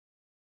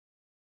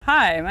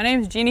Hi, my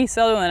name is Jeanne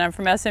Sutherland. I'm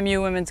from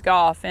SMU Women's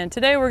Golf, and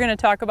today we're going to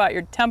talk about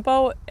your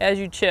tempo as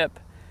you chip.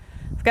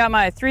 I've got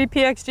my 3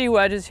 PXG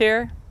wedges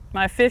here,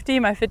 my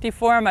 50, my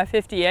 54, and my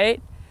 58,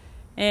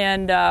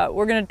 and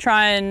we're going to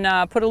try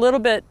and put a little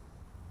bit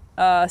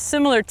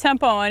similar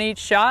tempo on each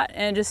shot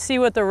and just see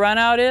what the run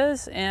out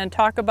is and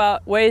talk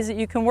about ways that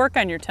you can work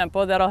on your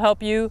tempo that'll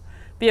help you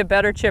be a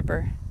better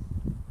chipper.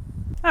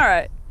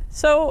 Alright,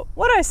 so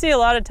what I see a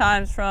lot of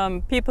times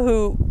from people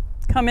who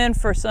come in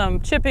for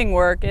some chipping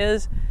work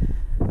is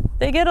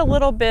they get a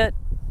little bit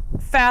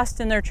fast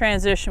in their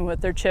transition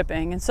with their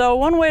chipping. And so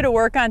one way to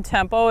work on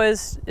tempo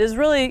is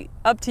really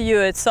up to you.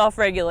 It's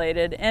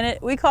self-regulated, and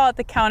we call it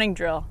the counting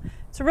drill.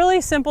 It's a really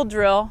simple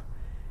drill,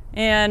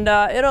 and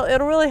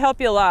it'll really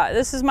help you a lot.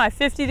 This is my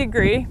 50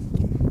 degree,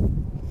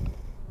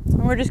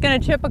 and we're just going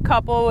to chip a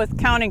couple with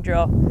counting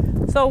drill.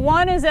 So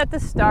 1 is at the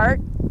start,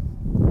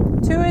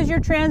 2 is your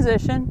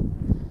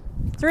transition,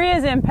 3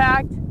 is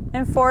impact,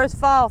 and 4 is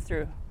follow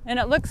through. And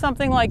it looks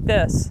something like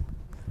this.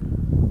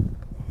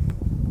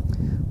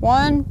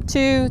 1,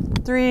 2,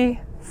 3,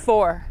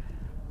 4.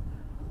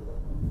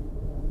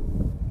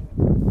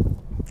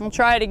 We'll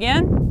try it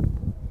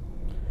again.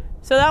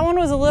 So that one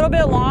was a little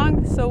bit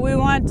long, so we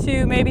want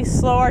to maybe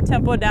slow our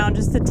tempo down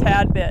just a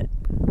tad bit.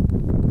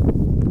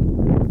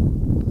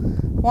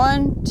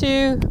 1,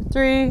 2,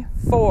 3,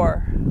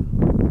 4.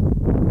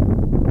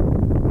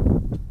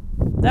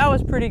 That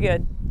was pretty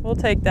good. We'll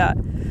take that.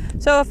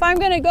 So if I'm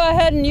going to go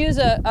ahead and use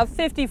a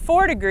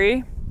 54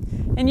 degree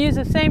and use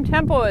the same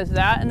tempo as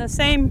that and the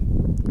same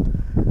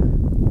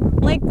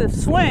length of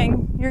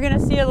swing, you're going to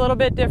see a little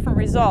bit different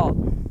result.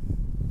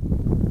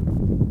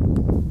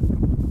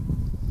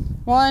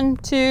 1,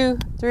 2,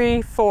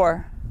 3,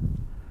 4.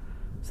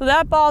 So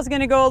that ball is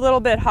going to go a little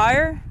bit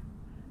higher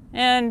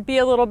and be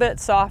a little bit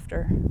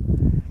softer.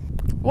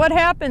 What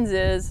happens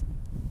is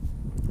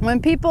when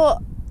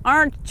people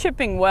aren't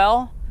chipping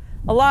well,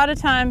 a lot of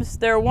times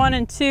they're 1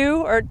 and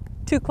 2 or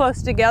too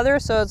close together,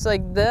 so it's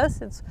like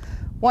this. It's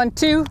 1,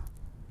 2,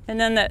 and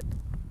then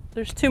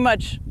there's too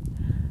much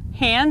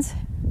hands.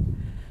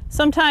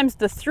 Sometimes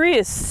the 3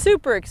 is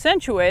super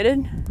accentuated,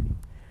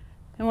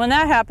 and when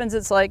that happens,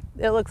 it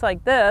looks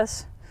like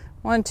this.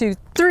 1, 2,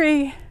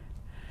 3,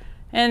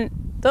 and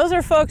those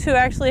are folks who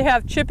actually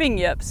have chipping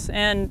yips,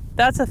 and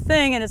that's a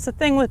thing, and it's a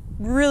thing with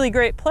really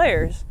great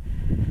players.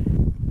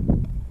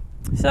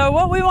 So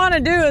what we want to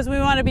do is we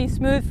want to be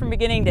smooth from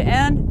beginning to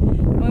end,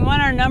 and we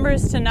want our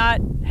numbers to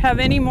not have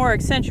any more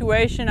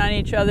accentuation on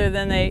each other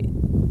than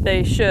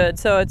they should.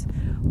 So it's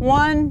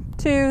 1,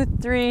 2,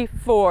 3,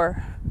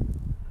 4.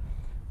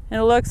 And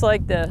it looks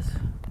like this.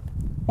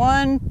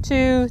 1,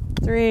 2,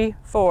 3,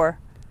 4.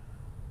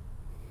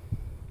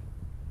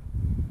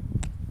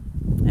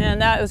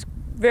 And that was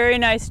very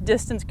nice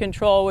distance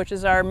control, which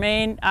is our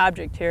main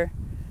object here.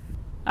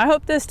 I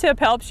hope this tip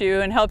helps you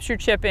and helps your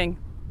chipping.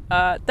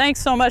 Thanks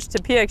so much to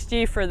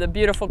PXG for the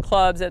beautiful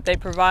clubs that they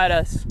provide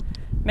us.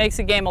 Makes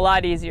the game a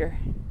lot easier.